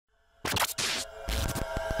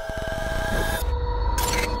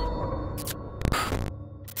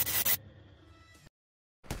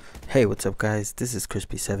Hey, what's up, guys? This is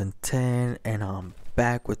Crispy710, and I'm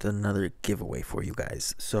back with another giveaway for you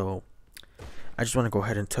guys. So, I just want to go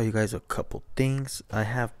ahead and tell you guys a couple things. I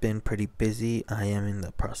have been pretty busy. I am in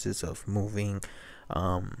the process of moving,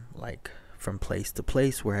 like from place to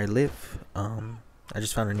place where I live. I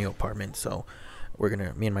just found a new apartment, so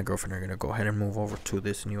me and my girlfriend are gonna go ahead and move over to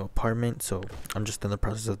this new apartment. So I'm just in the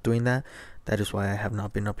process of doing that. That is why I have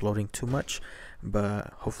not been uploading too much,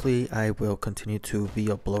 but hopefully I will continue to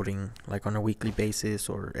be uploading like on a weekly basis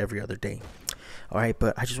or every other day. Alright,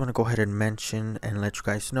 but I just want to go ahead and mention and let you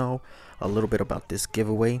guys know a little bit about this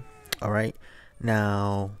giveaway. Alright,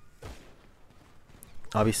 now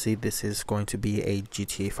obviously this is going to be a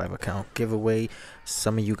GTA 5 account giveaway.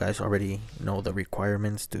 Some of you guys already know the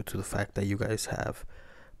requirements due to the fact that you guys have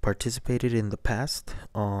participated in the past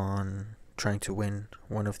on trying to win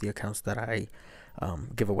one of the accounts that I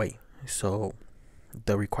give away. So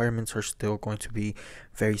the requirements are still going to be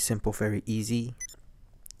very simple, very easy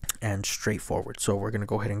and straightforward. So we're going to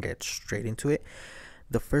go ahead and get straight into it.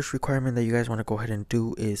 The first requirement that you guys want to go ahead and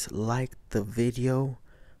do is like the video,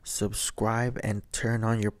 subscribe, and turn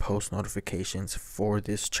on your post notifications for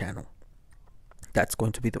this channel. That's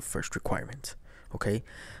going to be the first requirement. Okay,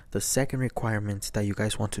 the second requirement that you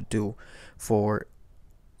guys want to do for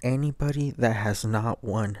anybody that has not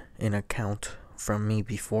won an account from me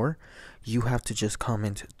before, you have to just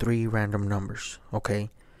comment 3 random numbers. Okay,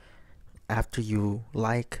 after you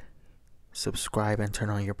like, subscribe, and turn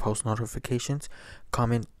on your post notifications,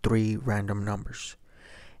 comment 3 random numbers.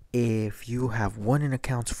 If you have won an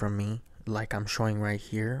account from me, like I'm showing right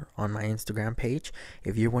here on my Instagram page,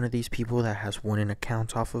 if you're one of these people that has won an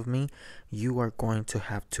account off of me, you are going to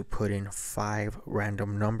have to put in 5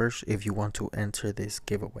 random numbers if you want to enter this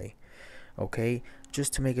giveaway. Okay,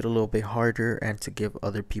 just to make it a little bit harder and to give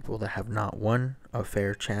other people that have not won a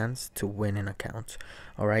fair chance to win an account.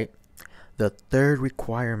 Alright, the third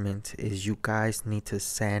requirement is you guys need to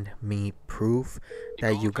send me proof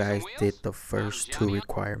that you guys did the first 2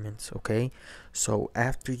 requirements. Okay, so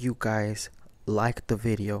after you guys like the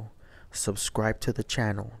video, subscribe to the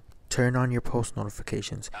channel, turn on your post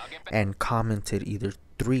notifications, and commented either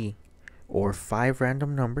 3 or 5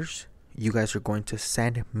 random numbers, you guys are going to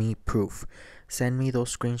send me proof. Send me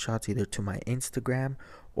those screenshots either to my Instagram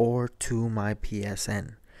or to my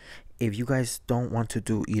PSN. If you guys don't want to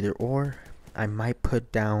do either or, I might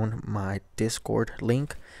put down my Discord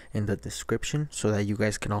link in the description so that you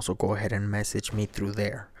guys can also go ahead and message me through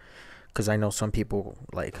there, because I know some people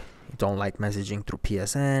don't like messaging through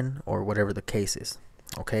PSN or whatever the case is.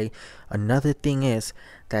 Okay, another thing is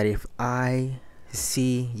that if I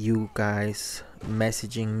see you guys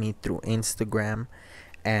messaging me through Instagram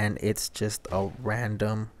and it's just a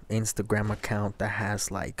random Instagram account that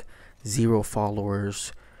has like 0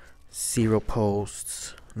 followers, 0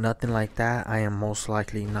 posts, nothing like that, I am most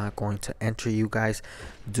likely not going to enter you guys,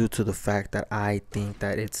 due to the fact that I think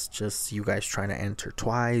that it's just you guys trying to enter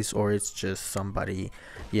twice, or it's just somebody,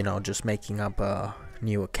 just making up a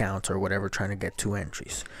new account or whatever, trying to get 2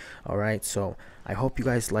 entries. Alright, so I hope you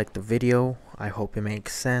guys like the video. I hope it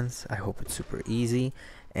makes sense. I hope it's super easy,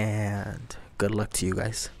 and good luck to you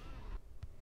guys.